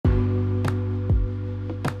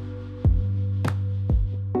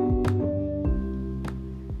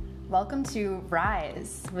welcome to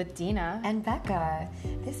Rise with Dina and Becca.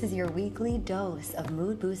 This is your weekly dose of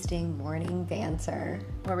mood-boosting morning banter,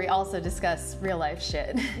 where we also discuss real-life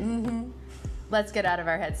shit. Let's get out of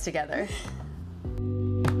our heads together.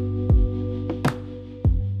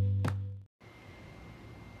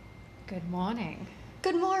 Good morning.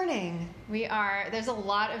 Good morning. There's a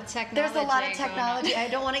lot of technology. There's a lot of technology. I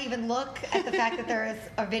don't want to even look at the fact that there is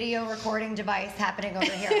a video recording device happening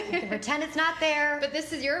over here. You can pretend it's not there.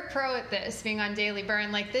 But you're a pro at this, being on Daily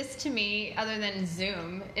Burn. Like this to me, other than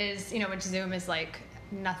Zoom, is, which Zoom is like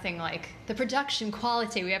nothing like the production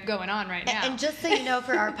quality we have going on right now. And just so you know,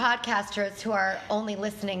 for our podcasters who are only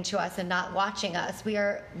listening to us and not watching us, we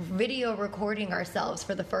are video recording ourselves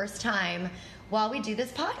for the first time while we do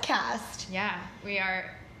this podcast. Yeah, we are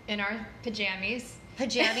in our pajamas,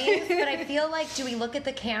 but I feel like, do we look at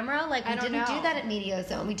the camera? Like, we didn't do that at Media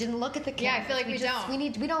Zone. We didn't look at the camera. Yeah, I feel like we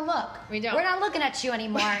don't. We don't look. We don't. We're not looking at you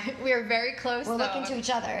anymore. We are very close, We're looking to each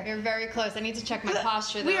other. We're very close. I need to check my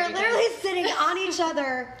posture, though. We are literally sitting on each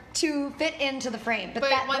other to fit into the frame. But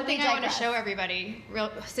one thing I want to show everybody,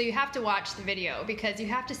 so you have to watch the video, because you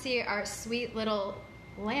have to see our sweet little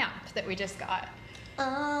lamp that we just got.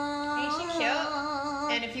 Ain't she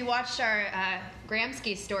cute? And if you watched our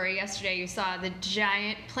Gramsci story yesterday, you saw the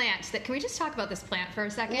giant plant. Can we just talk about this plant for a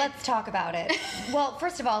second? Let's talk about it. Well,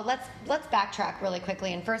 first of all, let's backtrack really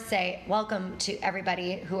quickly and first say welcome to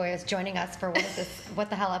everybody who is joining us for what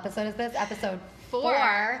the hell episode is this? Episode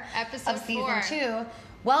 4 of season 2.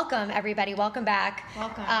 Welcome, everybody. Welcome back.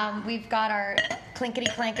 Welcome. We've got our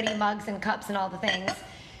clinkety-clankety mugs and cups and all the things.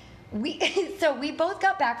 So we both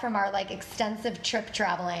got back from our extensive trip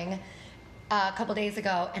traveling a couple days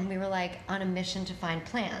ago, and we were on a mission to find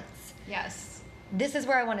plants. Yes. This is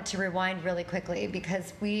where I wanted to rewind really quickly,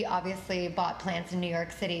 because we obviously bought plants in New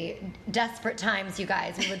York City. Desperate times, you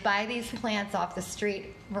guys. We would buy these plants off the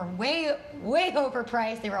street for way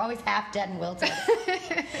overpriced. They were always half dead and wilted.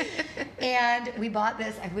 And we bought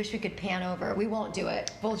this. I wish we could pan over. We won't do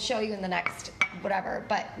it. We'll show you in the next whatever.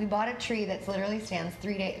 But we bought a tree that literally stands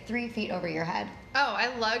 3 feet over your head. Oh,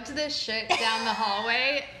 I lugged this shit down the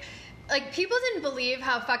hallway. People didn't believe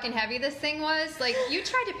how fucking heavy this thing was. You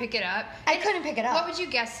tried to pick it up. I couldn't pick it up. What would you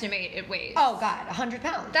guesstimate it weighs? Oh, God, 100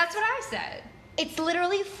 pounds. That's what I said. It's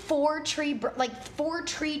literally 4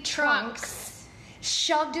 tree trunks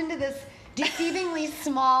shoved into this deceivingly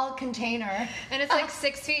small container. And it's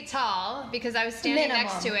 6 feet tall, because I was standing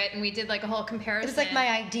next to it, and we did a whole comparison. It was my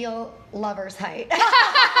ideal lover's height.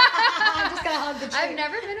 I'm just going to hug the tree. I've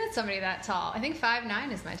never been with somebody that tall. I think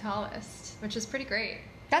 5'9" is my tallest, which is pretty great.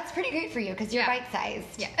 That's pretty great for you, because you're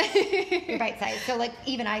bite-sized. Yeah. You're bite-sized. So,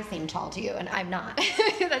 even I seem tall to you, and I'm not.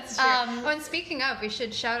 That's true. And speaking of, we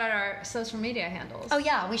should shout out our social media handles. Oh,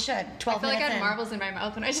 yeah, we should. 12 minutes I feel like I had marbles in my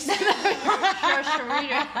mouth when I just said that. Social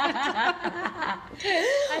media.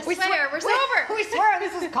 We're sober. We swear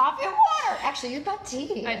this is coffee and water. Actually, you've got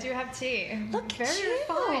tea. I do have tea. Look very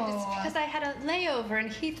refined. It's because I had a layover in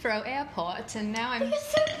Heathrow Airport, and now I'm... You're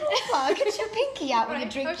so cool. Get your pinky out when you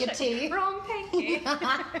drink your tea. Wrong pinky.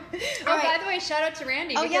 By the way, shout out to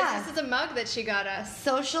Randy, because this is a mug that she got us.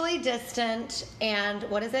 Socially distant and,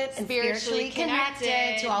 what is it? Spiritually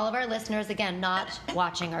connected. To all of our listeners, again, not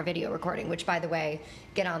watching our video recording, which, by the way,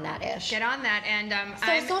 get on that-ish. Get on that. And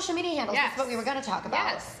social media handles, that's what we were going to talk about.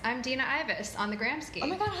 Yes, I'm Dina Ivis on the Gramsci. Oh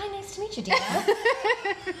my God, hi, nice to meet you, Dina.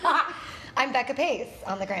 I'm Becca Pace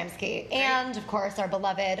on the Gramsci. Great. And, of course, our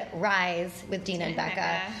beloved Rise with Dina and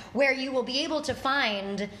Becca, where you will be able to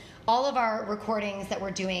find all of our recordings that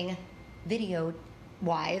we're doing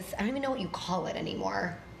video-wise. I don't even know what you call it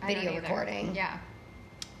anymore. Video recording. Yeah.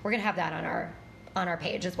 We're going to have that on our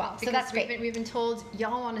page as well. Because so that's great. We've been told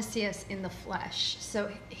y'all want to see us in the flesh.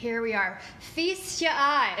 So here we are. Feast your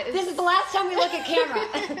eyes. This is the last time we look at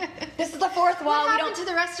camera. This is the fourth wall. What happened to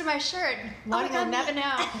the rest of my shirt? We'll never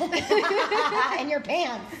know. And your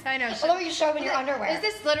pants. I know. Although you show them in your underwear. Is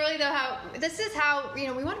this literally this is how,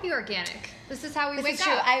 we want to be organic. This is how we wake up. This is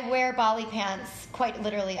true. I wear Bali pants quite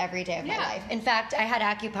literally every day of my life. In fact, I had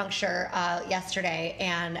acupuncture yesterday,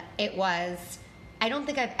 and it was... I don't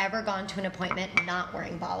think I've ever gone to an appointment not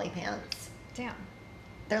wearing Bali pants. Damn.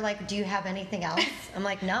 They're like, do you have anything else? I'm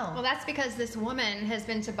like, no. Well, that's because this woman has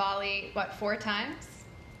been to Bali, 4 times?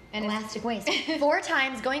 And elastic waist. 4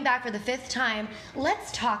 times, going back for the 5th time.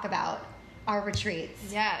 Let's talk about our retreats.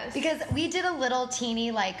 Yes. Because we did a little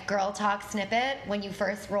teeny, girl talk snippet when you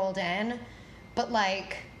first rolled in. But,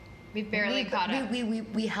 we barely caught up.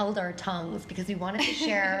 We held our tongues because we wanted to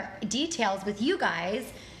share details with you guys.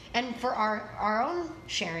 And for our own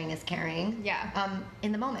sharing is caring. Yeah.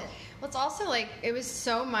 In the moment. Well, it's also it was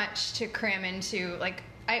so much to cram into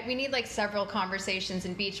we need like several conversations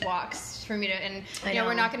and beach walks for me to, and I know.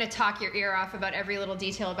 we're not going to talk your ear off about every little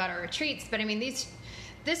detail about our retreats, but I mean,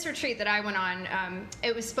 this retreat that I went on,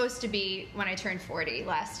 it was supposed to be when I turned 40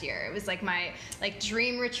 last year. It was like my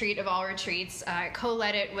dream retreat of all retreats. I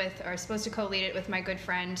supposed to co-lead it with my good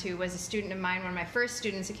friend who was a student of mine, one of my first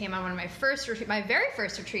students who came on my very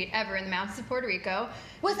first retreat ever in the mountains of Puerto Rico.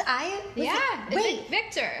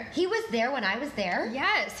 Victor. He was there when I was there?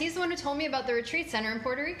 Yes, he's the one who told me about the retreat center in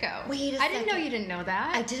Puerto Rico. Wait a second. I didn't know you didn't know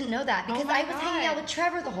that. I didn't know that because I was hanging out with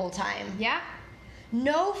Trevor the whole time. Yeah.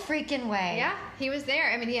 No freaking way. Yeah, he was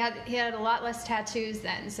there. I mean, he had a lot less tattoos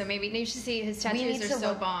then, so maybe you should see his tattoos are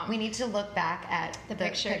so bomb. We need to look back at the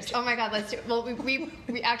pictures. Oh my God, let's do it. Well, we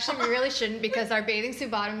really shouldn't because our bathing suit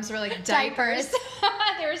bottoms were like diapers.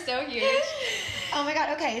 They were so huge. Oh my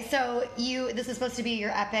God. Okay, so this is supposed to be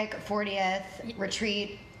your epic 40th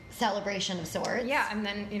retreat celebration of sorts. Yeah, and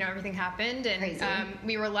then everything happened, and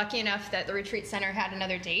we were lucky enough that the retreat center had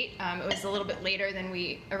another date. It was a little bit later than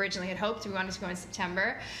we originally had hoped. We wanted to go in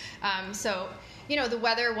September, so the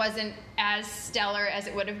weather wasn't as stellar as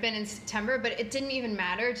it would have been in September, but it didn't even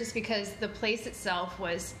matter just because the place itself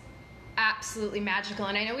was absolutely magical.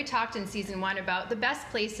 And I know we talked in season 1 about the best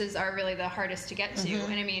places are really the hardest to get to,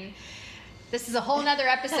 and I mean, this is a whole nother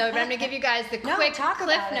episode, but I'm going to give you guys the quick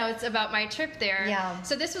cliff notes about my trip there. Yeah.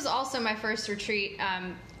 So this was also my first retreat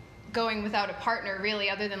going without a partner, really,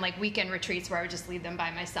 other than like weekend retreats where I would just lead them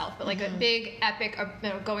by myself. But like a big, epic,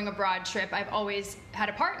 going abroad trip, I've always had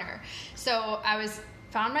a partner. So I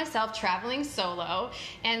found myself traveling solo,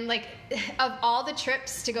 and like of all the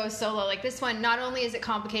trips to go solo, like this one, not only is it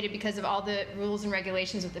complicated because of all the rules and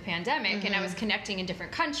regulations with the pandemic, and I was connecting in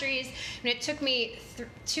different countries, and it took me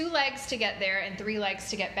 2 legs to get there and 3 legs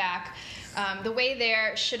to get back. The way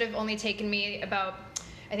there should have only taken me about,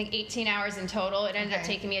 I think, 18 hours in total. It ended up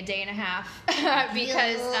taking me a day and a half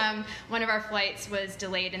because one of our flights was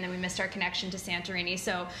delayed, and then we missed our connection to Santorini.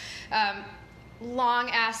 So long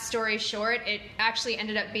ass story short, it actually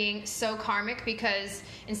ended up being so karmic because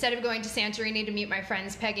instead of going to Santorini to meet my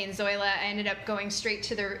friends Peggy and Zoila, I ended up going straight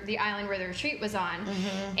to the island where the retreat was on.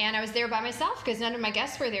 And I was there by myself because none of my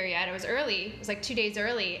guests were there yet. I was early. It was like 2 days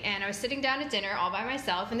early, and I was sitting down at dinner all by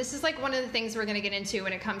myself. And this is like one of the things we're going to get into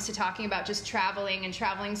when it comes to talking about just traveling and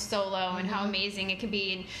traveling solo and how amazing it can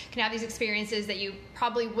be, and can have these experiences that you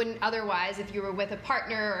probably wouldn't otherwise if you were with a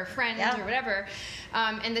partner or a friend or whatever.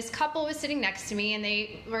 And this couple was sitting next to me, and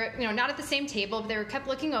they were, not at the same table, but they were kept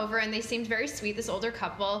looking over, and they seemed very sweet, this older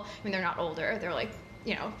couple. I mean, they're not older, they're like,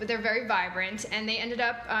 but they're very vibrant, and they ended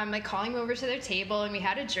up like calling me over to their table, and we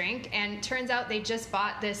had a drink, and turns out they just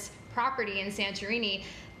bought this property in Santorini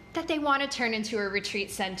that they want to turn into a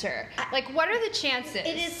retreat center. Like, what are the chances?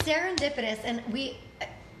 It is serendipitous, and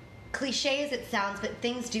cliche as it sounds, but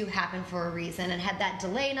things do happen for a reason. And had that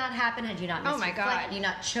delay not happened, had you not missed your flight, had you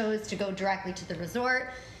not chose to go directly to the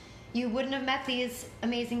resort, you wouldn't have met these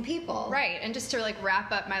amazing people. Right. And just to like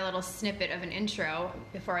wrap up my little snippet of an intro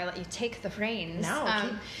before I let you take the reins. No. I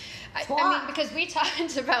mean, because we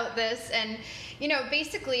talked about this, and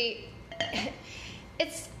basically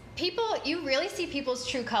it's people, you really see people's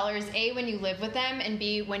true colors, A, when you live with them, and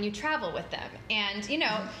B, when you travel with them. And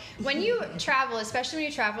when you travel, especially when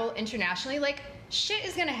you travel internationally, like shit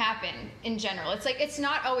is gonna happen in general. It's like, it's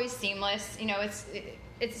not always seamless.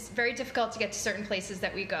 It's very difficult to get to certain places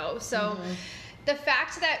that we go. So the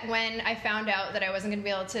fact that when I found out that I wasn't going to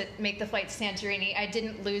be able to make the flight to Santorini, I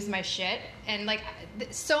didn't lose my shit. And like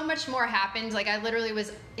so much more happened. Like I literally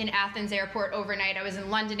was in Athens airport overnight. I was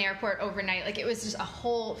in London airport overnight. Like it was just a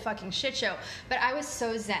whole fucking shit show. But I was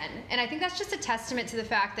so zen. And I think that's just a testament to the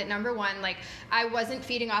fact that number one, like I wasn't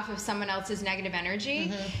feeding off of someone else's negative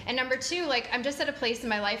energy. And number two, like I'm just at a place in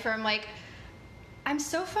my life where I'm like, I'm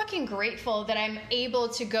so fucking grateful that I'm able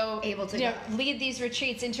to go lead these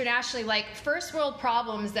retreats internationally, like first world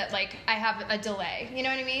problems that like I have a delay. You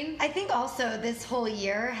know what I mean? I think also this whole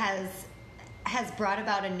year has brought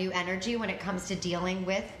about a new energy when it comes to dealing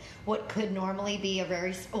with what could normally be a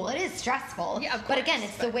very, it is stressful. Yeah, of course, but again,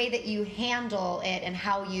 it's the way that you handle it and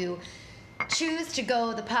how you choose to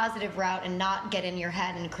go the positive route and not get in your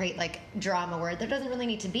head and create like drama where there doesn't really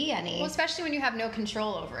need to be any. Well, especially when you have no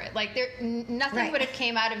control over it. Like nothing would have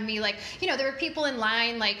came out of me. Like, there were people in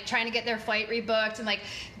line like trying to get their flight rebooked and like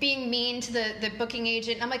being mean to the booking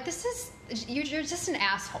agent. And I'm like, you're just an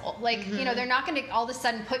asshole. Like, they're not going to all of a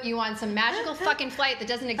sudden put you on some magical fucking flight that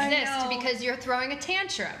doesn't exist because you're throwing a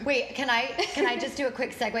tantrum. Wait, can I just do a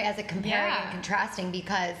quick segue as a comparing and contrasting,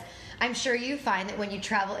 because I'm sure you find that when you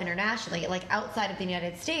travel internationally, like outside of the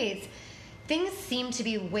United States, things seem to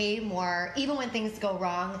be way more, even when things go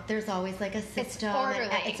wrong, there's always like a system.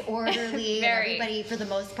 It's orderly. And everybody, for the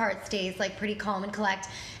most part, stays like pretty calm and collect.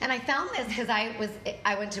 And I found this because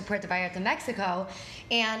I went to Puerto Vallarta, Mexico,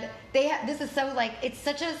 and this is so like, it's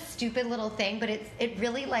such a stupid little thing, but it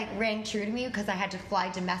really like rang true to me because I had to fly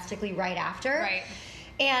domestically right after. Right.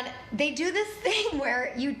 And they do this thing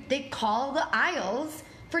where they call the aisles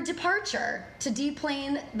for departure, to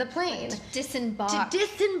deplane the plane. To disembark. To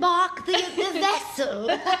disembark the vessel.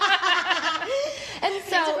 And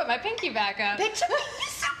so... I need to put my pinky back up. Picture me,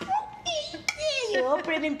 you're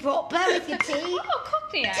prim and proper with your tea. Oh,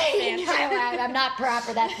 Cockney accent. I'm not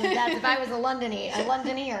proper. That's if I was a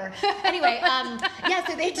Londoner. Anyway,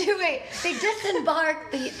 so they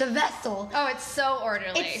disembark the vessel. Oh, it's so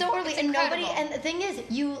orderly. It's so orderly, and incredible. and the thing is,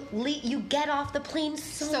 you get off the plane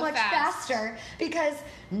so much faster because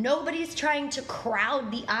nobody's trying to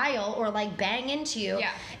crowd the aisle or like bang into you.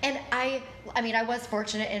 Yeah. And I was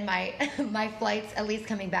fortunate in my my flights, at least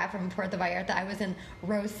coming back from Puerto Vallarta. I was in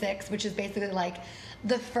row 6, which is basically like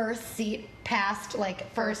the first seat past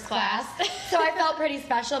like first class. So I felt pretty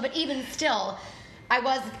special, but even still, I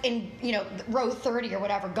was in, row 30 or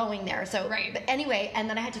whatever going there. So right. Anyway, and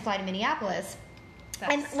then I had to fly to Minneapolis.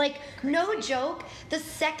 And like, crazy. No joke, the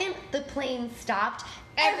second the plane stopped,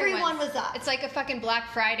 everyone was up. It's like a fucking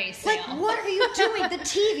Black Friday sale. Like, what are you doing? The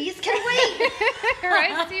TVs can wait.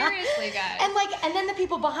 Right? Seriously, guys. And then the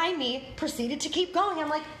people behind me proceeded to keep going. I'm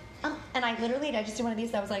like, and I just did one of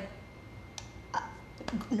these. I was like,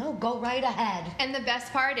 no, go right ahead. And the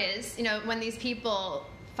best part is, when these people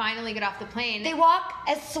finally get off the plane, they walk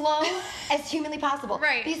as slow as humanly possible.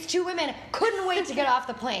 Right. These 2 women couldn't wait to get off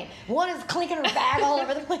the plane. One is clinking her bag all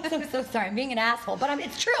over the place. I'm so sorry. I'm being an asshole, but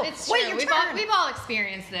it's true. It's true. Wait your turn. We've all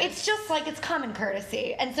experienced this. It's just like, it's common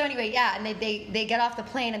courtesy. And so anyway, and they get off the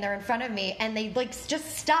plane and they're in front of me and they like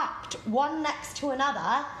just stopped one next to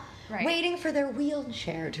another, right, waiting for their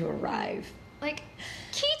wheelchair to arrive. Like,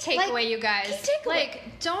 key takeaway, you guys. Key takeaway.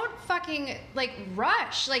 Like, don't fucking,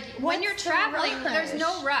 rush. Like, when you're traveling, there's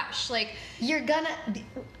no rush. Like, you're gonna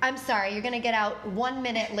get out 1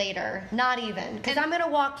 minute later. Not even. Because I'm gonna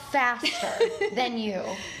walk faster than you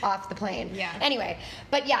off the plane. Yeah. Anyway,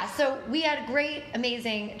 but yeah, so we had great,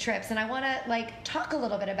 amazing trips. And I want to, talk a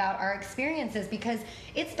little bit about our experiences because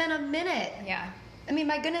it's been a minute. Yeah. I mean,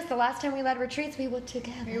 my goodness, the last time we led retreats, we were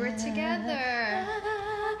together.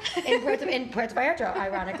 In Puerto Vallarta,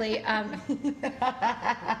 ironically.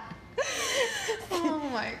 Oh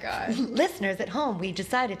my God. Listeners at home, we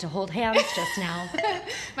decided to hold hands just now.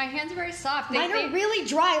 My hands are very soft. Mine are really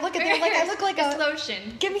dry. Look at them. I look like it's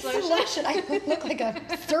lotion. Give me some lotion. I look like a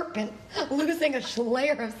serpent losing a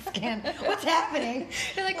layer of skin. What's happening?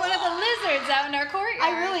 You're like one of the lizards out in our courtyard.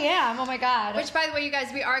 I really am. Oh my God. Which, by the way, you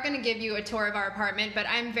guys, we are going to give you a tour of our apartment, but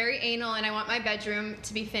I'm very anal and I want my bedroom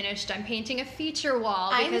to be finished. I'm painting a feature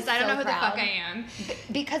wall because I don't know who the fuck I am.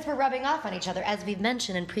 Because we're rubbing off on each other, as we've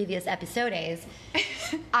mentioned in previous episodes.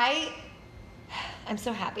 I'm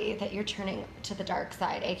so happy that you're turning to the dark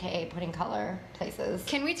side, aka putting color places.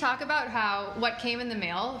 Can we talk about what came in the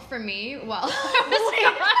mail for me while I was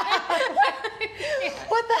gone?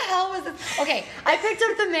 What the hell was this? Okay, I picked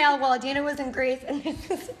up the mail while Dina was in Greece, and it's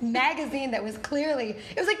this magazine that was clearly,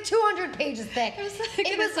 it was like 200 pages thick. It was like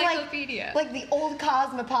an encyclopedia. Like the old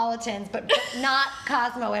Cosmopolitans, but not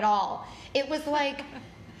Cosmo at all. It was like,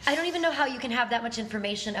 I don't even know how you can have that much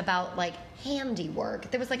information about handiwork.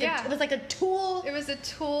 There was it was like a tool. It was a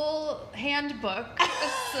tool handbook,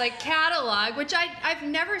 catalog, which I've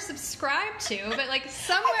never subscribed to, but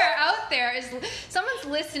somewhere out there someone's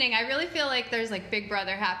listening. I really feel like there's Big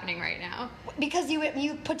Brother happening right now. Because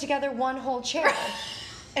you put together one whole chair.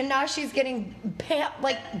 And now she's getting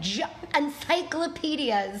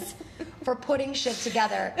encyclopedias for putting shit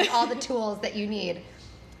together and all the tools that you need.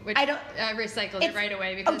 Which I recycled it right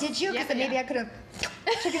away. Because, did you? Because maybe I could have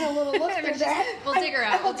taken a little look through that. We'll dig her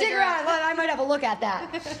out. We'll dig her out. I might have a look at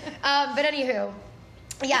that. But anywho,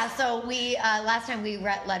 yeah. So we last time we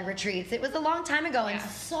led retreats, it was a long time ago, and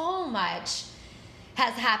so much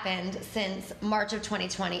has happened since March of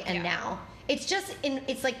 2020, and now it's just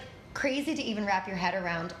it's crazy to even wrap your head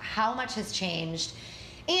around how much has changed,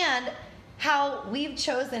 and how we've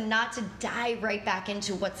chosen not to dive right back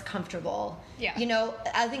into what's comfortable. Yeah.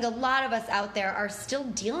 I think a lot of us out there are still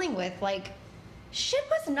dealing with shit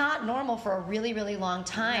was not normal for a really, really long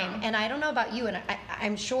time. No. And I don't know about you, and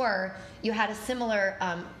I'm sure you had a similar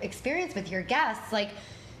experience with your guests.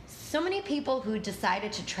 so many people who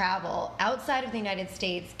decided to travel outside of the United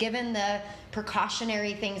States, given the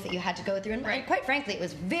precautionary things that you had to go through. And quite frankly, it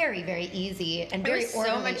was very, very easy and very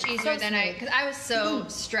orderly. So much easier than because I was so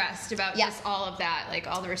stressed about just all of that, like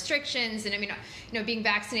all the restrictions. And I mean, you know, being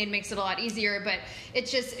vaccinated makes it a lot easier, but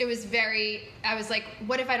it was very, I was like,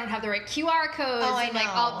 what if I don't have the right QR codes? Oh, I and know.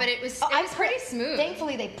 Like but it was pretty smooth.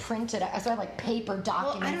 Thankfully, they printed it. I saw like paper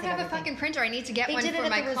documents. Well, I don't have a fucking printer. I need to get one did it for at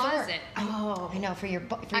my the closet. I know, for your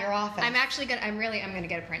office. I'm actually gonna. I'm gonna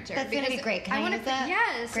get a printer. That's gonna be great. Can I use that?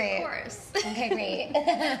 Yes, great. Of course. Okay, great.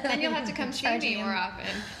 Then you'll have to come see me more often.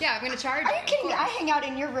 Yeah, I'm gonna charge you. Are you kidding me? I hang out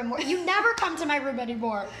in your room more. You never come to my room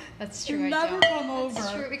anymore. That's true. You never come over.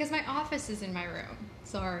 That's true because my office is in my room.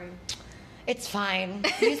 Sorry. It's fine.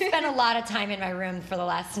 You spent a lot of time in my room for the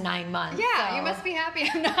last 9 months. Yeah, so. You must be happy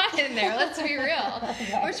I'm not in there. Let's be real.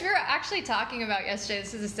 Which we were actually talking about yesterday.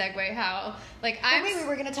 This is a segue. How we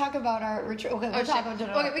were going to talk about our retreat. Okay, we'll talk about it.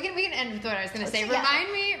 Okay, we can end with what I was going to say.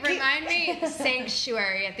 Remind me,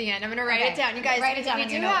 sanctuary at the end. I'm going to write it down. You guys write it down.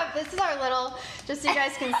 This is our little. Just so you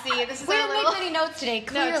guys can see. This is we our didn't little. make many notes today.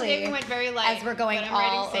 Clearly, no, today we went very light. As we're going but I'm all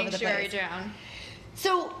writing over the sanctuary place. down.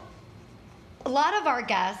 So, a lot of our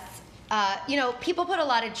guests. People put a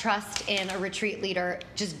lot of trust in a retreat leader,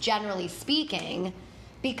 just generally speaking,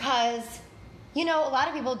 because, a lot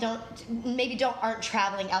of people aren't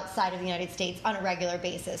traveling outside of the United States on a regular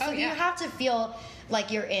basis. So you have to feel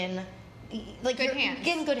like you're in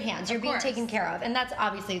good hands. You're being taken care of. And that's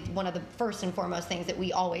obviously one of the first and foremost things that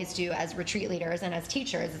we always do as retreat leaders and as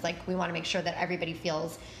teachers is we want to make sure that everybody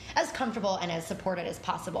feels as comfortable and as supported as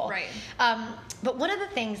possible. Right. But one of the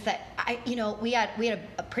things that we had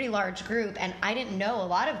a pretty large group, and I didn't know a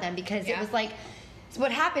lot of them because it was so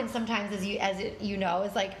what happens sometimes is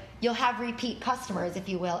you'll have repeat customers, if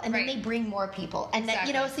you will, and then they bring more people, and then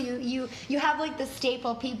so you have the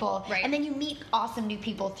staple people, and then you meet awesome new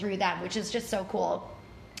people through them, which is just so cool.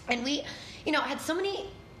 And we, had so many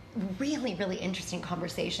really, really interesting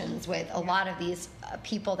conversations with a lot of these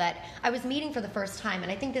people that I was meeting for the first time.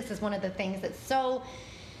 And I think this is one of the things that's so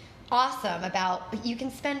awesome about you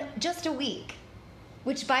can spend just a week,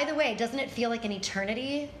 which, by the way, doesn't it feel like an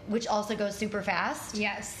eternity, which also goes super fast?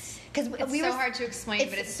 Yes. Because it's hard to explain,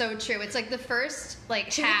 but it's so true. It's like the first 2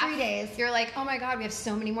 to 3 days. You're like, oh my God, we have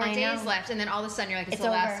so many more days left. And then all of a sudden you're like, it's the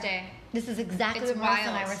over. last day. This is exactly what Marissa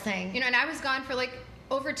and I were saying. And I was gone for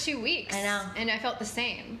over 2 weeks. I know. And I felt the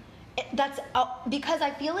same. That's because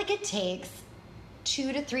I feel like it takes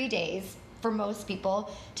 2 to 3 days for most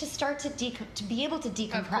people to start to be able to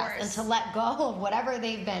decompress and to let go of whatever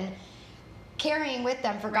they've been carrying with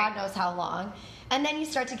them for God knows how long. And then you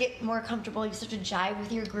start to get more comfortable. You start to jive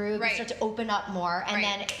with your group. You start to open up more. And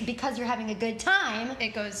then because you're having a good time,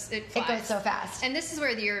 it goes so fast. And this is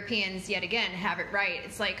where the Europeans, yet again, have it right.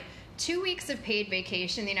 It's 2 weeks of paid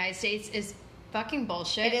vacation in the United States is fucking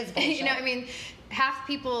bullshit. It is bullshit. Half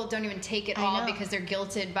people don't even take it all because they're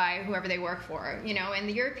guilted by whoever they work for, and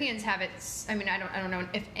the Europeans have it. I don't know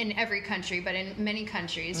if in every country, but in many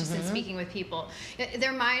countries, just in speaking with people,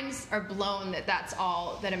 their minds are blown that that's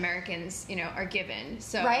all that Americans, are given.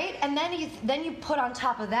 So and then you put on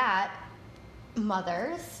top of that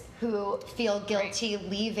mothers who feel guilty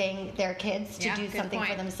leaving their kids to do something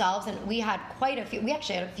for themselves, and we had quite a few. We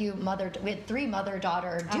actually had we had 3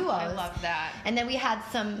 mother-daughter duos. I love that. And then we had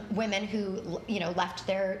some women who left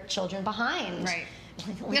their children behind. Right.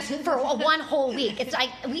 For one whole week. It's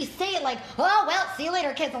we say it oh well, see you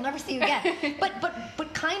later, kids. I'll never see you again.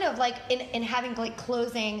 but kind of in having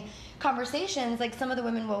closing conversations, some of the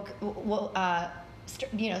women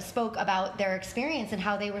spoke about their experience and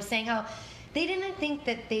how they were saying how they didn't think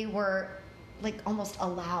that they were almost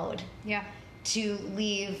allowed to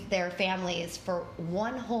leave their families for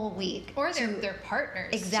one whole week. Or their partners,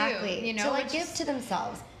 exactly, too. To give to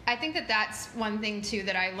themselves. I think that's one thing, too,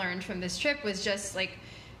 that I learned from this trip was just,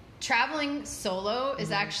 traveling solo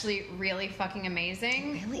is actually really fucking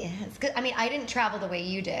amazing. It really is. 'Cause, I didn't travel the way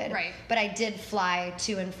you did. Right. But I did fly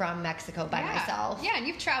to and from Mexico by myself. Yeah, and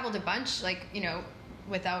you've traveled a bunch,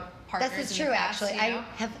 without partners. This is in true, the past, actually. I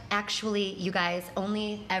have actually, you guys,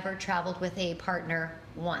 only ever traveled with a partner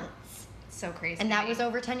once. So crazy. And that was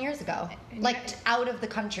over 10 years ago. Out of the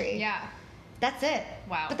country. Yeah. That's it.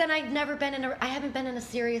 Wow. But then I haven't been in a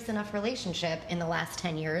serious enough relationship in the last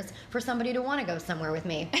 10 years for somebody to want to go somewhere with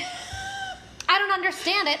me. I don't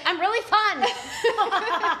understand it. I'm really fun.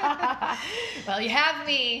 Well, you have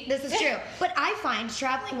me. This is true. But I find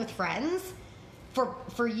traveling with friends,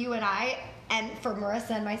 for you and I, and for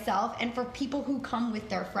Marissa and myself, and for people who come with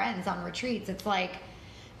their friends on retreats, it's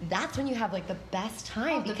that's when you have like the best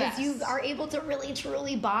time because you are able to really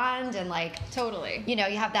truly bond and like totally, you know,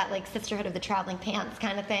 you have that like sisterhood of the traveling pants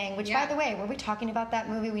kind of thing, which by the way, were we talking about that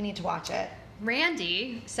movie? We need to watch it.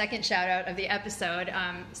 Randy, second shout out of the episode,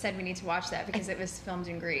 said we need to watch that because it was filmed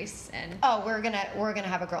in Greece. And we're gonna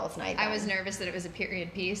have a girls' night. Then. I was nervous that it was a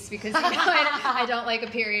period piece because you know, I don't like a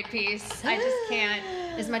period piece. I just can't.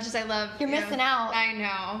 As much as I love, you're missing out. I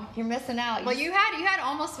know you're missing out. Well, you had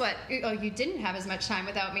almost what? Oh, you didn't have as much time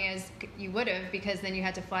without me as you would have because then you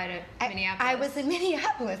had to fly to Minneapolis. I was in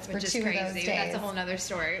Minneapolis for 2 of those days. That's a whole nother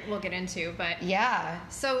story we'll get into. But yeah.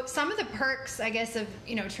 So some of the perks, I guess, of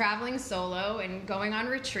traveling solo and going on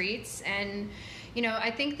retreats, and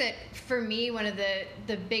I think that for me one of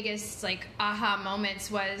the biggest like aha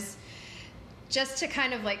moments was just to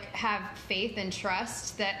kind of like have faith and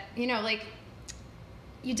trust that like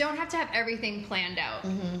you don't have to have everything planned out.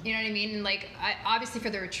 Mm-hmm. You know what I mean? And like obviously for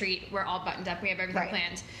the retreat we're all buttoned up, we have everything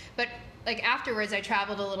planned, but like afterwards I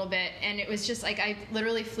traveled a little bit and it was just like I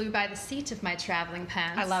literally flew by the seat of my traveling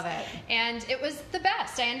pants. I love it. And it was the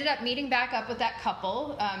best. I ended up meeting back up with that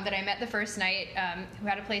couple that I met the first night who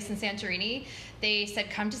had a place in Santorini. They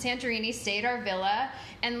said, come to Santorini, stay at our villa,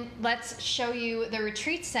 and let's show you the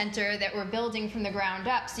retreat center that we're building from the ground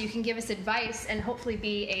up so you can give us advice and hopefully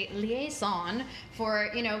be a liaison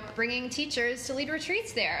for, bringing teachers to lead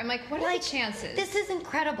retreats there. I'm like, what are the chances? This is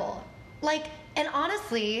incredible. Like, and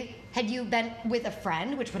honestly, had you been with a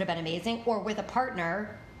friend, which would have been amazing, or with a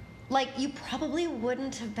partner, like, you probably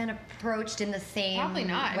wouldn't have been approached in the same way. Probably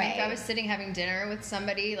not. I mean, if I was sitting having dinner with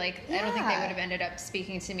somebody, like, I don't think they would have ended up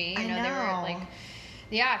speaking to me. I know. They were like,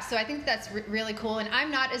 yeah, so I think that's really cool. And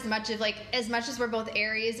I'm not as much as we're both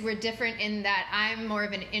Aries, we're different in that I'm more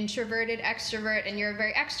of an introverted extrovert and you're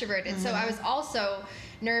very extroverted. Mm-hmm. So I was also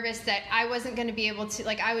nervous that I wasn't going to be able to,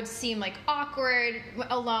 like, I would seem like awkward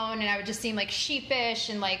alone and I would just seem like sheepish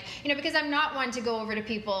and like, because I'm not one to go over to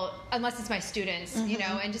people unless it's my students, mm-hmm.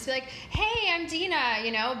 And just be like, hey, I'm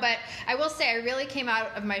Dina, but I will say I really came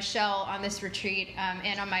out of my shell on this retreat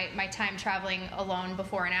and on my time traveling alone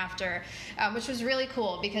before and after, which was really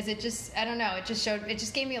cool because it just, I don't know, it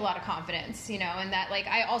just gave me a lot of confidence, and that like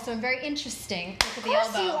I also am very interesting. Look at the elbow.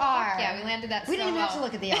 Of course you are. Yeah, we landed that. We didn't even have to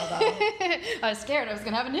look at the elbow. I was scared I was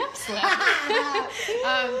going to have a nip slip.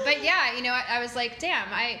 But yeah, I was like, damn,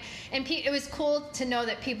 it was cool to know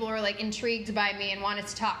that people were like intrigued by me and wanted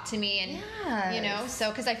to talk to me and, so,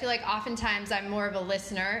 because I feel like oftentimes I'm more of a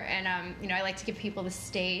listener and, I like to give people the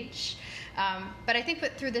stage. But I think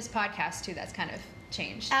through this podcast too, that's kind of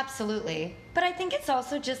changed. Absolutely. But I think it's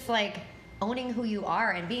also just like owning who you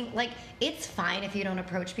are and being like, it's fine if you don't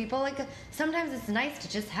approach people. Like sometimes it's nice to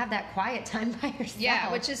just have that quiet time by yourself.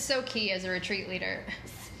 Yeah, which is so key as a retreat leader.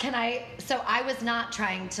 So I was not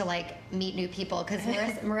trying to like meet new people because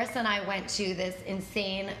Marissa and I went to this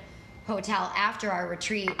insane hotel after our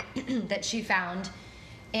retreat that she found,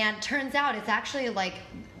 and turns out it's actually like,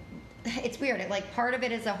 it's weird. Like part of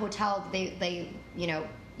it is a hotel. They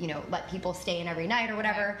let people stay in every night or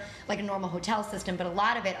whatever, like a normal hotel system. But a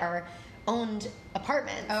lot of it are owned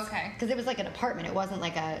apartments. Okay. Because it was like an apartment. It wasn't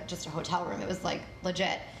like just a hotel room. It was like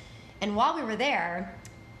legit. And while we were there,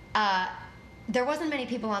 there wasn't many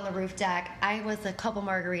people on the roof deck. I was a couple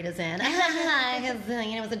margaritas in.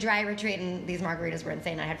 It was a dry retreat, and these margaritas were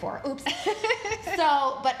insane. I had 4. Oops.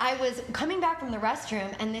 But I was coming back from the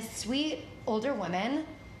restroom, and this sweet older woman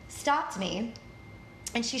stopped me,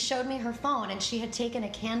 and she showed me her phone, and she had taken a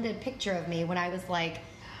candid picture of me when I was like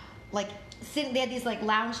sitting. They had these like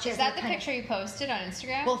lounge chairs. Is that the picture you posted on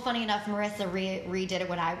Instagram? Well, funny enough, Marissa redid it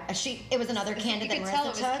when it was another candid that Marissa took. You could tell it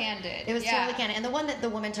was candid. It was totally candid, and the one that the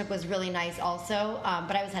woman took was really nice also.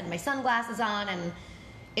 But I had my sunglasses on, and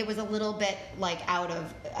it was a little bit like out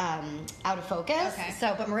of focus. Okay.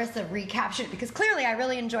 So, but Marissa recaptured it because clearly I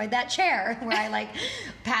really enjoyed that chair where I like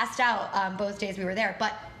passed out both days we were there.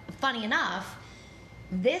 But funny enough,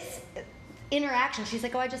 this interaction, she's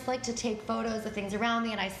like, oh, I just like to take photos of things around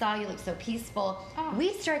me, and I saw you look so peaceful. Oh.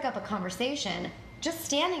 We strike up a conversation just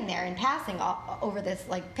standing there and passing over this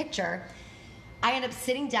like picture. I end up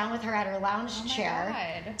sitting down with her at her lounge chair,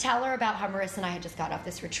 tell her about how Marissa and I had just got off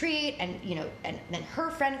this retreat, and and then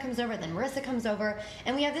her friend comes over, then Marissa comes over,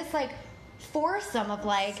 and we have this like foursome of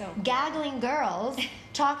like gaggling girls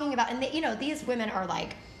talking about, and these women are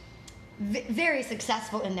like very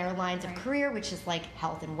successful in their lines of career, which is like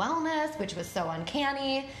health and wellness, which was so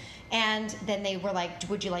uncanny. And then they were like,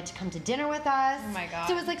 would you like to come to dinner with us? Oh my God.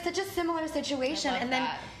 So it was like such a similar situation. And then,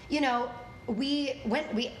 we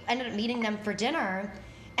ended up meeting them for dinner,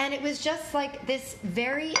 and it was just like this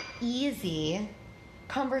very easy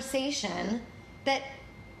conversation that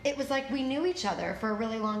it was like we knew each other for a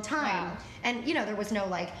really long time. Wow. And, you know, there was no,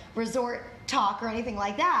 like, resort talk or anything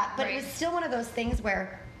like that. But Right. it was still one of those things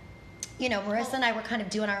where, you know, Marissa and I were kind of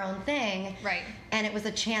doing our own thing. Right. And it was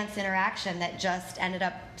a chance interaction that just ended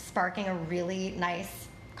up sparking a really nice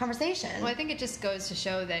conversation. Well, I think it just goes to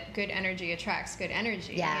show that good energy attracts good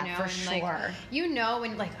energy. Yeah, you know? for and sure. Like, you know,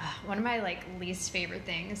 when like one of my like least favorite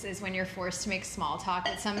things is when you're forced to make small talk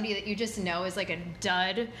with somebody that you just know is like a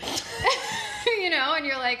dud, you know, and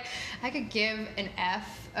you're like, I could give an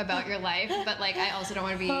F about your life, but like I also don't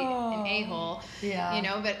want to be an a-hole. Yeah. You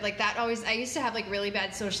know, but like that always, I used to have like really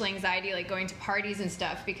bad social anxiety, like going to parties and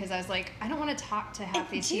stuff, because I was like, I don't want to talk to half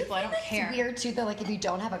these people. I don't care. It's weird too, though. Like if you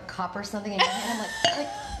don't have a cup or something in your hand, I'm like,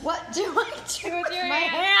 what do I do with your my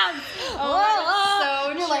hands? hands? Oh,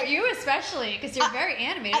 And so you're true. like, You especially, because you're very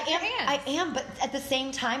animated with your hands. I am, but at the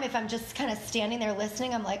same time, if I'm just kind of standing there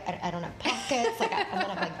listening, I'm like, I don't have pockets. Like I'm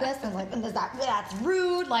gonna have like this, and like that's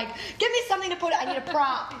rude. Like, give me something to put. I need a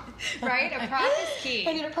prop. Right? A prop is key.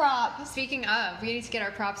 I need a prop. Speaking of, we need to get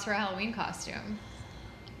our props for a Halloween costume.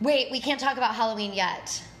 Wait, we can't talk about Halloween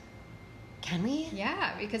yet. Can we?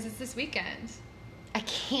 Yeah, because it's this weekend. I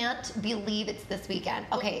can't believe it's this weekend.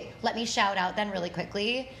 Okay, let me shout out then really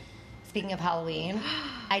quickly. Speaking of Halloween,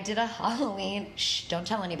 I did a Halloween, shh, don't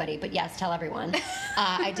tell anybody, but yes, tell everyone.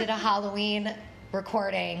 I did a Halloween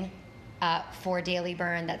recording for Daily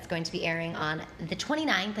Burn that's going to be airing on the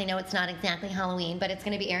 29th. I know it's not exactly Halloween, but it's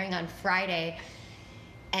going to be airing on Friday.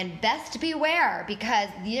 And best beware, because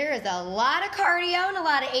there is a lot of cardio and a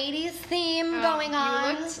lot of 80s theme going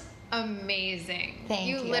on. You looked amazing. Thank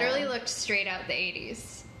you. You literally looked straight out the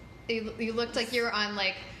 80s. You looked like you were on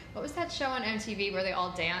like, what was that show on MTV where they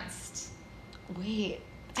all danced? Wait,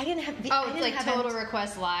 I didn't have the. Oh, it's like Total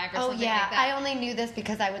Request Live or something yeah, like that. I only knew this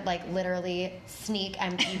because I would like literally sneak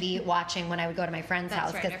MTV watching when I would go to my friend's That's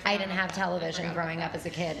house right, because I I didn't have forgot about that. I television forgot growing about up that. as a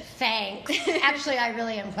kid. Thanks. Actually, I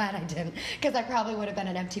really am glad I didn't because I probably would have been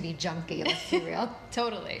an MTV junkie. Let's be real.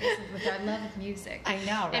 Totally. Which I love music. I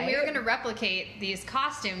know, right? And we were going to replicate these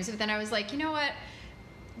costumes, but then I was like, you know what?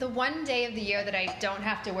 The one day of the year that I don't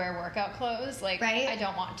have to wear workout clothes, like, Right? I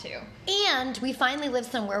don't want to. And we finally live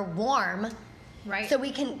somewhere warm. Right. So we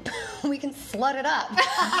can slut it up.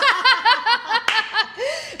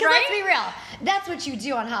 Because Right? let's be real, that's what you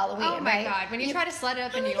do on Halloween, Oh my right? God. When you try to slut it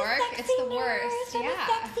up in I'm New like a York, it's sexy the worst. nurse, I'm Yeah. a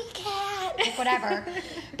sexy cat. Like whatever.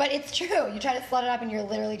 But it's true. You try to slut it up and you're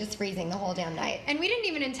literally just freezing the whole damn night. And we didn't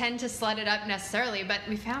even intend to slut it up necessarily, but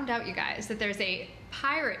we found out, you guys, that there's a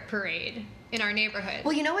pirate parade in our neighborhood.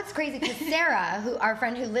 Well, you know what's crazy? Because Sarah, our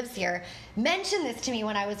friend who lives here, mentioned this to me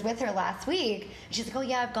when I was with her last week. She's like, oh,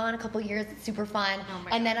 yeah, I've gone a couple years. It's super fun. Oh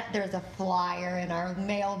my and God. then there's a flyer in our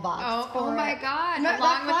mailbox. Oh my God. Remember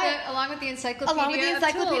Along that flyer? with the encyclopedia. Along with the of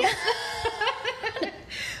encyclopedia. tools.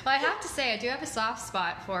 Well, I have to say, I do have a soft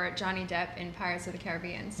spot for Johnny Depp in Pirates of the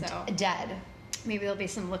Caribbean, so Dead. maybe there'll be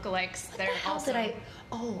some lookalikes that are How also... did I?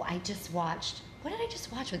 Oh, I just watched. What did I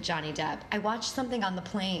just watch with Johnny Depp? I watched something on the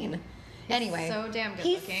plane. Anyway, so damn good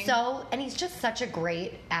he's looking. and he's just such a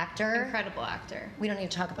great actor. Incredible actor. We don't need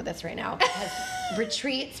to talk about this right now because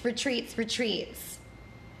retreats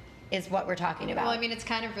is what we're talking about. Well, I mean, it's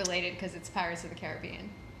kind of related because it's Pirates of the Caribbean.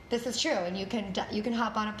 This is true, and you can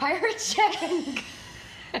hop on a pirate ship and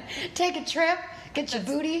take a trip, get your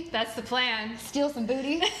booty, That's the plan. steal some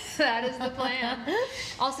booty. That is the plan.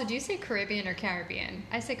 Also, do you say Caribbean or Caribbean?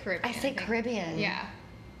 I say Caribbean. I say think. Caribbean. Yeah.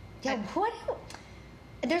 Yeah. What?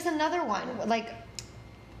 There's another one like.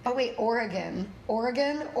 Oh wait, Oregon.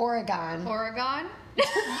 Oregon?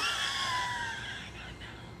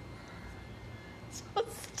 So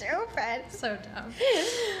stupid. So dumb.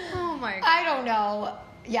 Oh my God. I don't know.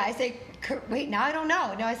 Yeah, I say. Wait, now I don't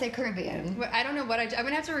know. No, I say Caribbean. I don't know what I'm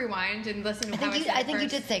gonna have to rewind and listen to how I said it I think you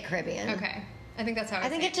first. did say Caribbean. Okay. I think that's how I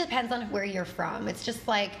think it depends on where you're from. It's just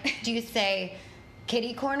like, do you say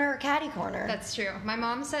kitty corner or catty corner? That's true. My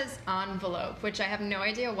mom says envelope, which I have no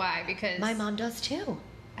idea why, because My mom does too.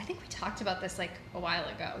 I think we talked about this like a while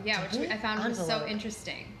ago. Yeah, Did which we? I found was so Envelope.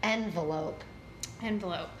 interesting. Envelope.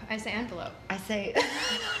 Envelope. I say envelope. I say, I don't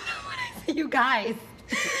know what I say. You guys.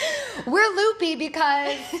 We're loopy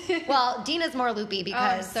because, well, Dina's more loopy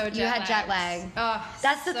because so you had jet lag. Oh,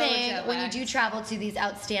 That's the so thing. jet When you lagged. do travel to these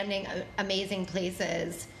outstanding, amazing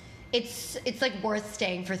places, it's like worth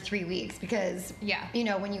staying for 3 weeks because, Yeah. you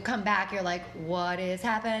know, when you come back, you're like, what is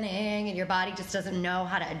happening? And your body just doesn't know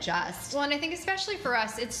how to adjust. Well, and I think especially for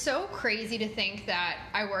us, it's so crazy to think that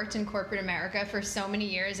I worked in corporate America for so many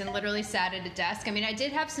years and literally sat at a desk. I mean, I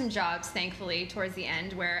did have some jobs, thankfully, towards the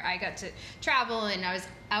end where I got to travel and I was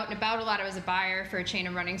out and about a lot. I was a buyer for a chain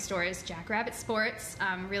of running stores, Jackrabbit Sports,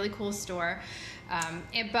 really cool store.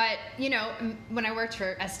 But, you know, when I worked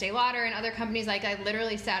for Estee Lauder and other companies, like I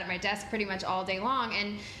literally sat at my desk pretty much all day long,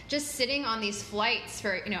 and just sitting on these flights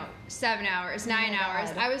for, you know, 7 hours, 9 hours,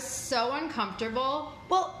 I was so uncomfortable.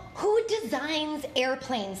 Well, who designs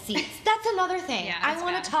airplane seats? That's another thing. Yeah, I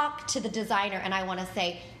want to talk to the designer and I want to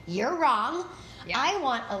say, you're wrong. Yeah. I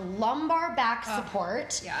want a lumbar back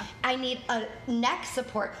support. Yeah. I need a neck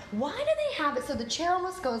support. Why do they have it so the chair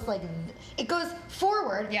almost goes like, it goes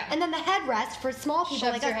forward, and then the headrest for small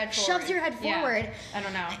people shoves your head forward. Yeah. I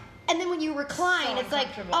don't know. And then when you recline, it's like,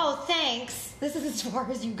 oh, thanks. This is as far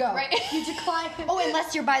as you go. Right. You decline. Oh,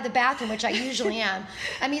 unless you're by the bathroom, which I usually am.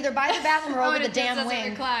 I'm either by the bathroom or over the damn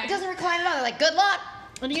wing. Recline. It doesn't recline at all. They're like, good luck.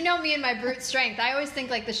 And you know me and my brute strength. I always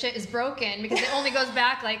think like the shit is broken because it only goes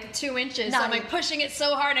back like 2 inches. So I'm like pushing it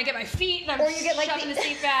so hard and I get my feet and I'm shoving the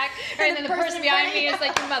seat back. And then the person behind me is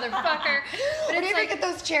like, you motherfucker. But it's like, get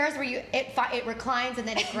those chairs where it reclines and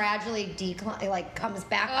then it gradually comes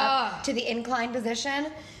back up to the inclined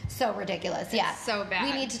position. So ridiculous. Yeah. So bad.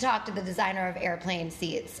 We need to talk to the designer of airplane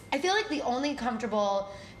seats. I feel like the only comfortable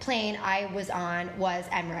plane I was on was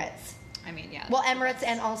Emirates. I mean, yeah. Well, Emirates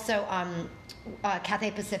and also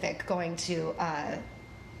Cathay Pacific going to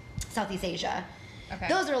Southeast Asia. Okay.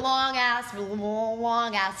 Those are long ass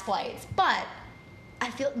flights. But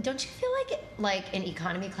don't you feel like in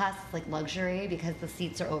economy class it's like luxury because the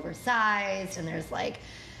seats are oversized and there's like,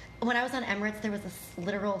 when I was on Emirates, there was a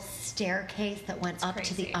literal staircase that went up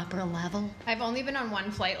to the upper level. I've only been on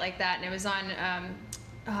one flight like that, and it was on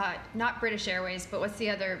not British Airways, but what's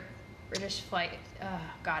the other British flight? Oh,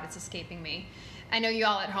 God, it's escaping me. I know you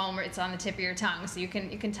all at home, it's on the tip of your tongue, so you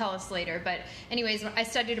can tell us later. But anyways, I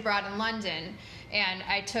studied abroad in London, and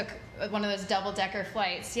I took one of those double-decker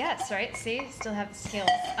flights. Yes, right? See? Still have the skills.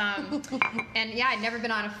 And yeah, I'd never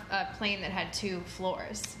been on a plane that had 2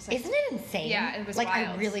 floors. Like, isn't it insane? Yeah, it was wild. wild.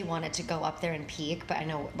 I really wanted to go up there and peek, but I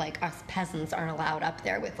know like us peasants aren't allowed up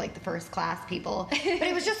there with like the first class people. But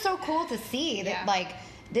it was just so cool to see that like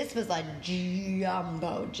this was a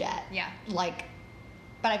jumbo jet. Yeah. Like,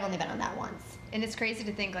 but I've only been on that once. And it's crazy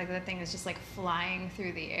to think like that thing is just like flying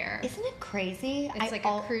through the air. Isn't it crazy? It's like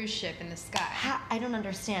a cruise ship in the sky. I don't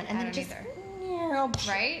understand. And I then don't just either.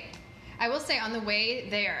 Right? I will say on the way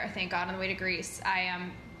there, thank God, on the way to Greece,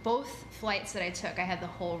 both flights that I took, I had the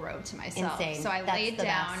whole row to myself. Insane. So I laid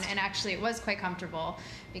down, best. and actually it was quite comfortable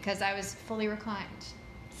because I was fully reclined.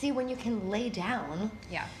 See, when you can lay down.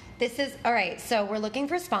 Yeah. This is, all right, so we're looking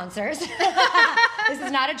for sponsors. This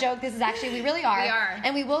is not a joke. This is actually, we really are. We are.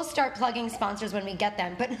 And we will start plugging sponsors when we get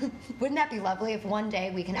them. But wouldn't that be lovely if one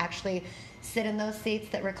day we can actually sit in those seats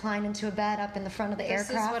that recline into a bed up in the front of the aircraft?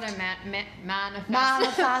 This is what I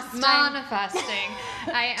manifesting. Manifesting.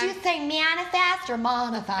 Do you say manifest or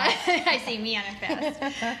manifest? I say manifest.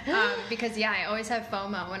 Because, yeah, I always have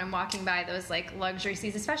FOMO when I'm walking by those, like, luxury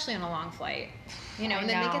seats, especially on a long flight. You know, and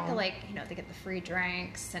then they get the, like, you know, they get the free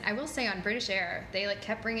drinks. And I will say on British Air, they, like,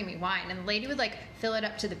 kept bringing me wine. And the lady would, like, fill it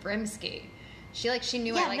up to the brimski. She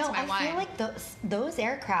knew I liked my wine. I feel like those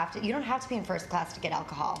aircraft, you don't have to be in first class to get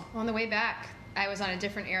alcohol. Well, on the way back, I was on a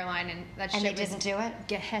different airline, and that shit they didn't do it?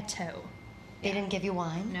 Ghetto. They didn't give you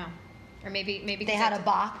wine? No. Or maybe they had a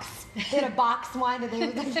box. They had a box wine that they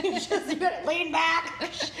would like, you gotta lean back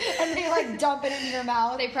and they like dump it into your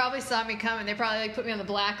mouth. They probably saw me coming. They probably like put me on the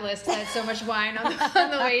blacklist. I had so much wine on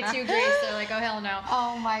the way to Greece. They're like, oh hell no.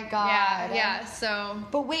 Oh my God. Yeah. So.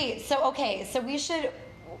 But wait. So we should.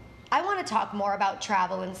 I want to talk more about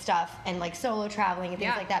travel and stuff and like solo traveling and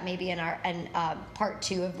things like that. Maybe in part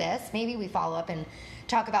 2 of this, maybe we follow up and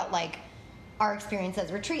talk about like our experience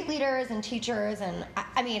as retreat leaders and teachers. And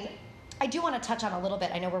I mean. I do want to touch on a little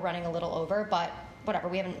bit. I know we're running a little over, but whatever.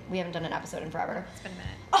 We haven't done an episode in forever. It's been a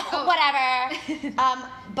minute. Whatever.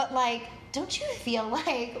 But like, don't you feel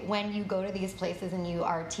like when you go to these places and you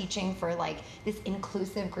are teaching for like this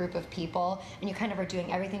inclusive group of people and you kind of are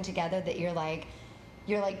doing everything together that you're like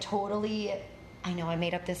totally, I know I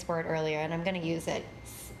made up this word earlier and I'm going to use it.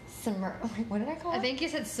 What did I call it? I think you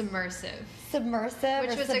said submersive. Submersive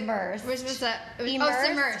which or was submersed?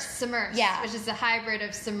 Submersed. Yeah. Which is a hybrid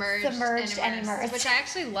of submerged and immersed. Which I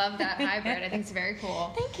actually love that hybrid. I think it's very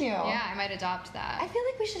cool. Thank you. Yeah, I might adopt that. I feel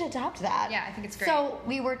like we should adopt that. Yeah, I think it's great. So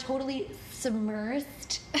we were totally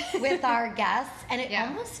submersed with our guests, and it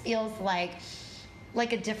almost feels like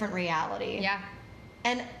a different reality. Yeah.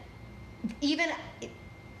 And even...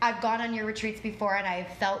 I've gone on your retreats before and I've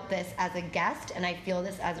felt this as a guest and I feel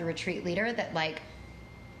this as a retreat leader that like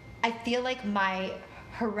I feel like my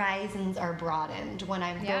horizons are broadened when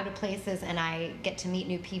I go to places and I get to meet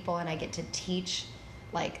new people and I get to teach,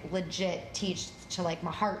 like legit teach to like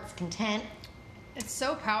my heart's content. It's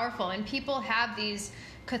so powerful, and people have these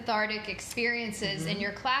cathartic experiences in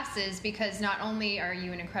your classes because not only are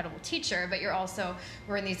you an incredible teacher, but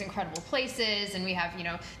we're in these incredible places, and we have, you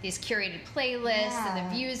know, these curated playlists, and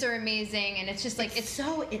the views are amazing, and it's just like it's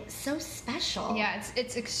so special. Yeah,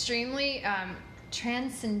 it's extremely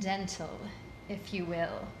transcendental, if you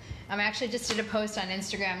will. I actually just did a post on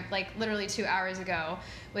Instagram like literally 2 hours ago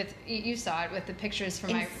with, you saw it, with the pictures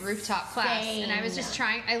from my rooftop class, and I was just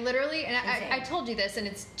trying, I told you this, and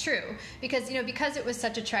it's true, because, you know, because it was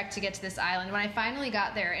such a trek to get to this island, when I finally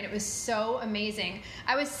got there, and it was so amazing,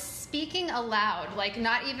 I was speaking aloud, like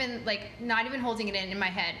not even holding it in my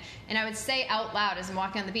head, and I would say out loud as I'm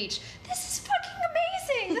walking on the beach, "This is fucking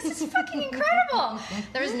amazing! This is fucking incredible!"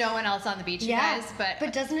 There was no one else on the beach, you guys,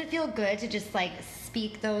 but doesn't it feel good to just like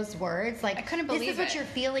speak those words? Like, I couldn't believe this is what you're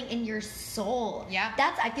feeling in your soul. Yeah,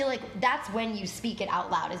 I feel like that's when you speak it out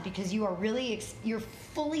loud, is because you are really you're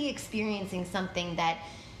fully experiencing something that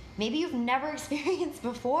maybe you've never experienced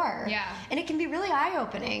before. Yeah. And it can be really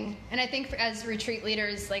eye-opening. And I think as retreat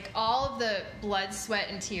leaders, like all of the blood, sweat,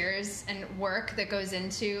 and tears and work that goes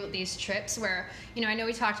into these trips where, you know, I know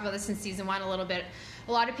we talked about this in season 1 a little bit.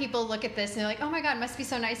 A lot of people look at this and they're like, "Oh my God, it must be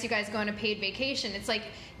so nice you guys go on a paid vacation." It's like,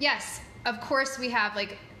 yes, of course we have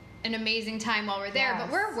like an amazing time while we're there,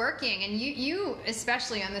 but we're working. And you,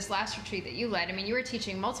 especially on this last retreat that you led, I mean, you were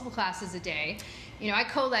teaching multiple classes a day. You know, I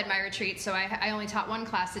co-led my retreat, so I only taught 1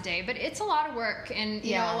 class a day, but it's a lot of work, and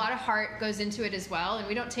you know, a lot of heart goes into it as well, and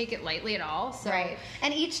we don't take it lightly at all. So. Right.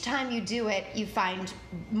 And each time you do it, you find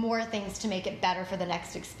more things to make it better for the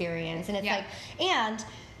next experience. And it's like, and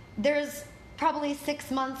there's probably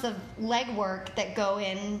 6 months of legwork that go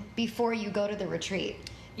in before you go to the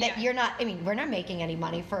retreat. That you're not, I mean, we're not making any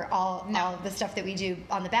money for all of the stuff that we do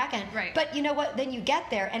on the back end. Right. But you know what? Then you get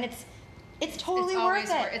there, and it's totally worth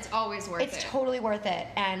it. It's always worth it. It's totally worth it.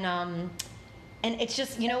 And it's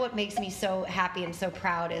just, you know what makes me so happy and so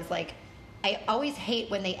proud is, like, I always hate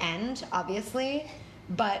when they end, obviously,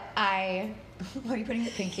 but why are you putting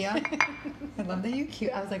the pinky up? I love that you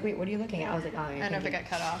cute. I was like, wait, what are you looking at? I was like, oh, I don't know if it got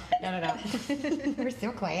cut off. No. We're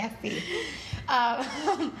so classy.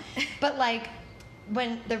 But like,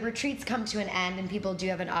 when the retreats come to an end and people do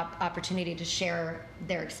have an opportunity to share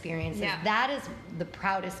their experiences, that is the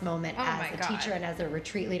proudest moment as a teacher and as a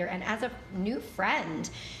retreat leader and as a new friend,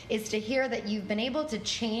 is to hear that you've been able to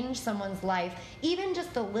change someone's life, even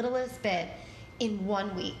just the littlest bit, in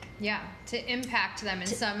 1 week. Yeah, to impact them in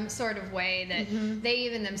some sort of way that they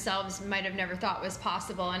even themselves might have never thought was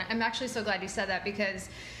possible. And I'm actually so glad you said that, because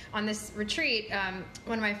on this retreat,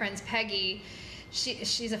 one of my friends, Peggy,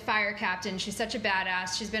 she's a fire captain. She's such a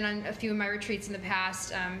badass. She's been on a few of my retreats in the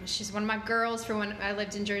past. She's one of my girls for when I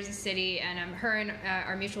lived in Jersey City, and her and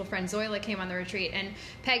our mutual friend Zoila came on the retreat. And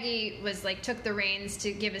Peggy was like, took the reins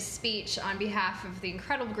to give a speech on behalf of the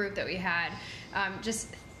incredible group that we had, just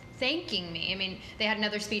thanking me. I mean, they had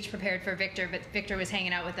another speech prepared for Victor, but Victor was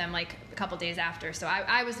hanging out with them like a couple days after. So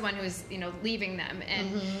I was the one who was, you know, leaving them,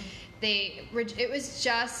 and it was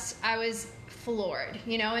just, I was floored,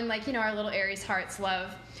 you know, and like, you know, our little Aries hearts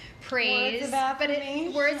love praise,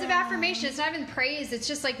 words of affirmation. It's not even praise. It's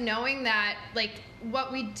just like knowing that like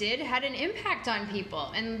what we did had an impact on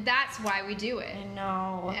people, and that's why we do it. I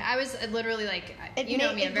know. I was literally like, you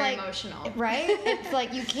know me, I'm very emotional. Right? It's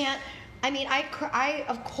like you can't. I mean,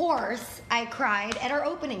 of course, I cried at our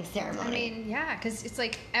opening ceremony. I mean, yeah, because it's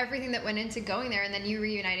like everything that went into going there, and then you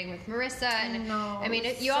reuniting with Marissa. And I mean,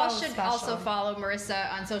 you all should also follow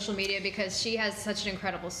Marissa on social media, because she has such an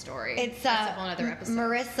incredible story. It's that's a whole other episode.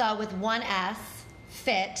 Marissa with 1 S.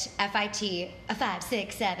 Fit, F-I-T, 5,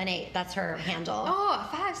 6, 7, 8. That's her handle. Oh,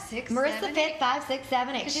 5, 6, Marissa 7, Fit, 5, 6,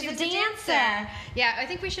 7, 8. She's a dancer. Yeah, I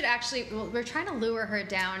think we should actually. We're trying to lure her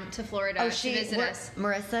down to Florida to visit us.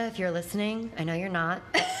 Marissa, if you're listening, I know you're not,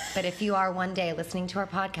 but if you are one day listening to our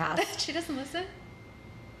podcast, she doesn't listen.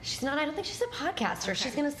 She's not. I don't think she's a podcaster. Okay.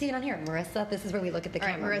 She's going to see it on here. Marissa, this is where we look at the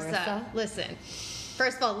camera. Right, Marissa, listen.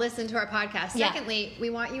 First of all, listen to our podcast. Secondly, we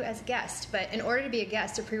want you as a guest. But in order to be a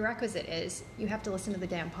guest, a prerequisite is you have to listen to the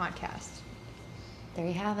damn podcast. There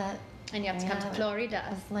you have it. And you have to come to Florida.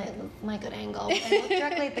 That's my good angle. I look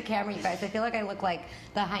directly at the camera, you guys. I feel like I look like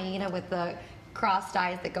the hyena with the crossed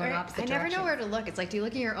eyes that go in opposite directions. I never know where to look. It's like, do you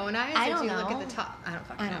look in your own eyes, or do you look at the top? I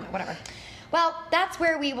don't know. Whatever. Well, that's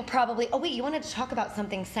where we will probably... Oh, wait, you wanted to talk about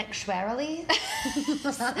something sexually?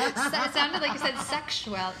 It sounded like you said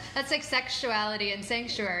sexual. That's like sexuality and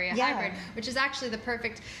sanctuary, a hybrid, which is actually the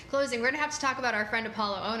perfect closing. We're going to have to talk about our friend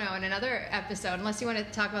Apollo Ono in another episode, unless you want to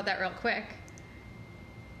talk about that real quick.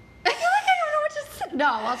 I feel like I don't know what to say. No,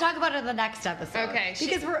 I'll talk about it in the next episode. Okay.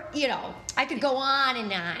 Because we're, I could go on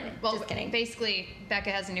and on. Well, just kidding. Basically,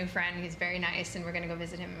 Becca has a new friend. He's very nice, and we're going to go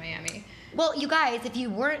visit him in Miami. Well, you guys, if you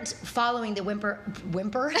weren't following the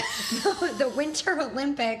the Winter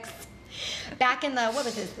Olympics back in what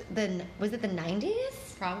was it? Was it the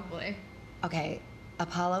 90s? Probably. Okay.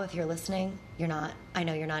 Apollo, if you're listening, you're not. I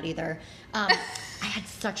know you're not either. I had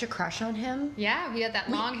such a crush on him. Yeah, he had that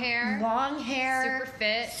long hair. Long hair.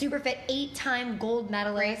 Super fit. 8-time gold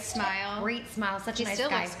medalist. Great smile. Such a nice guy. He still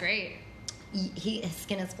looks great. His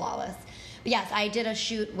skin is flawless. But yes, I did a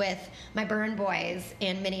shoot with my Burn Boys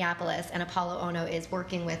in Minneapolis, and Apollo Ono is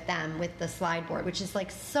working with them with the slide board, which is like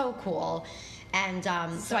so cool. And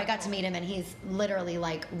so I got to meet him, and he's literally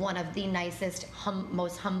like one of the nicest,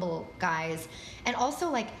 most humble guys, and also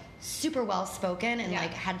like super well spoken and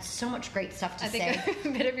like had so much great stuff to say. I think a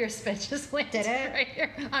bit of your spit just landed right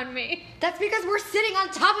here on me. That's because we're sitting on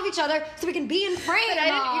top of each other so we can be in frame. But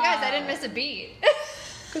I didn't miss a beat.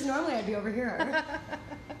 Because normally I'd be over here.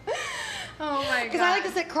 Oh my god. Because I like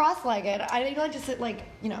to sit cross-legged. I like to sit like,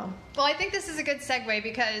 Well, I think this is a good segue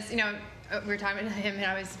because, we were talking to him, and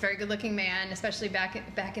I was a very good-looking man, especially back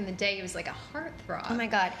in the day. He was like a heartthrob. Oh my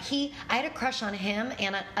god, I had a crush on him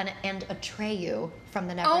and Atreyu from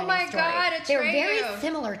the Never Ending Story. Oh my god, Atreyu. They were very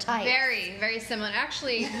similar types. Very, very similar.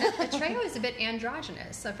 Actually, Atreyu is a bit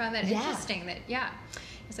androgynous. I found that interesting.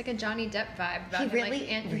 It's like a Johnny Depp vibe about him, like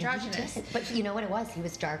androgynous. Really, but you know what it was? He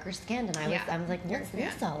was darker skinned, and I was like, what's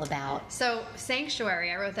this all about? So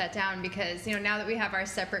Sanctuary, I wrote that down because now that we have our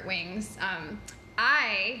separate wings.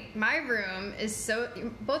 My room is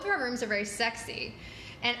both of our rooms are very sexy,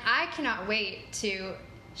 and I cannot wait to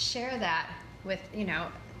share that with,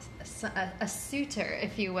 a suitor,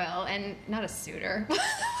 if you will, and not a suitor.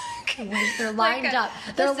 They're lined up.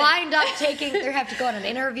 They're lined up they have to go on an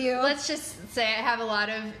interview. Let's just say I have a lot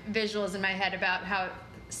of visuals in my head about how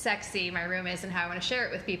sexy my room is and how I want to share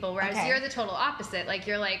it with people, whereas you're the total opposite. Like,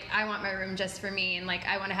 you're like, I want my room just for me, and like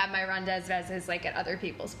I want to have my rendezvous like at other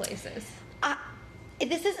people's places.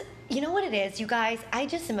 This is, you know what it is, you guys? I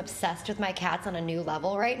just am obsessed with my cats on a new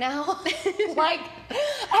level right now. Like,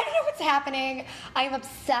 I don't know what's happening. I'm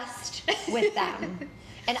obsessed with them.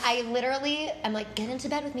 And I literally am like, get into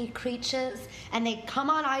bed with me, creatures. And they come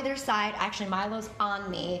on either side. Actually, Milo's on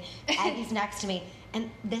me. Aggie's next to me. And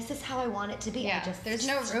this is how I want it to be. Yeah, there's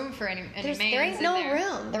no room for any mans there ain't no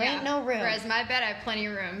room. There ain't no room. Whereas my bed, I have plenty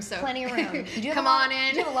of room. So plenty of room. You do come on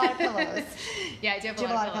in. You have a lot of pillows. Yeah, I do have a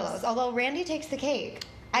lot of pillows. Although Randy takes the cake.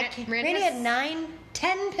 Randy had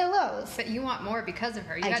 10 pillows. But you want more because of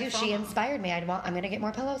her. I do. She inspired me. I'm going to get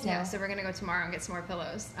more pillows now. Yeah, so we're going to go tomorrow and get some more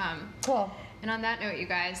pillows. Cool. And on that note, you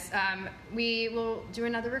guys, we will do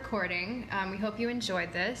another recording. We hope you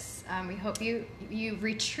enjoyed this. We hope you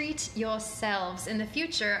retreat yourselves in the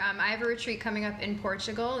future. I have a retreat coming up in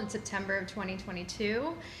Portugal in September of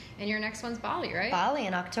 2022. And your next one's Bali, right? Bali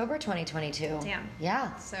in October 2022. Damn.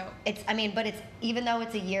 Yeah. So but it's even though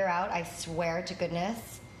it's a year out, I swear to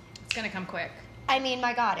goodness, it's gonna come quick. I mean,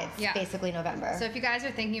 my God, it's basically November. So if you guys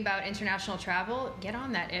are thinking about international travel, get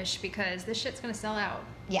on that ish because this shit's gonna sell out.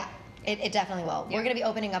 Yeah. It definitely will. Yeah. We're going to be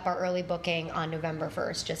opening up our early booking on November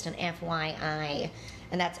 1st, just an FYI.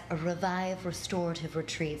 And that's a Revive Restorative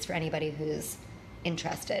Retreats for anybody who's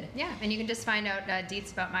interested. Yeah, and you can just find out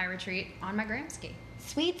deets about my retreat on my Gramsci.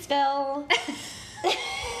 Sweetsville.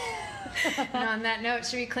 And on that note,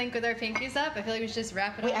 should we clink with our pinkies up? I feel like we should just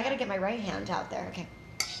wrap it up. Wait, I got to get my right hand out there. Okay.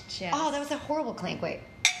 Cheers. Oh, that was a horrible clink. Wait.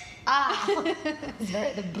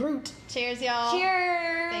 The brute. Cheers, y'all.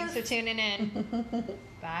 Cheers. Thanks for tuning in.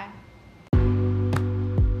 Bye.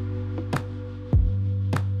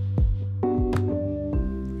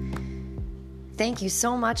 Thank you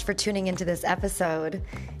so much for tuning into this episode.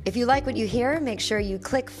 If you like what you hear, make sure you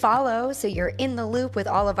click follow so you're in the loop with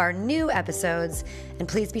all of our new episodes. And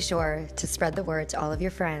please be sure to spread the word to all of your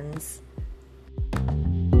friends.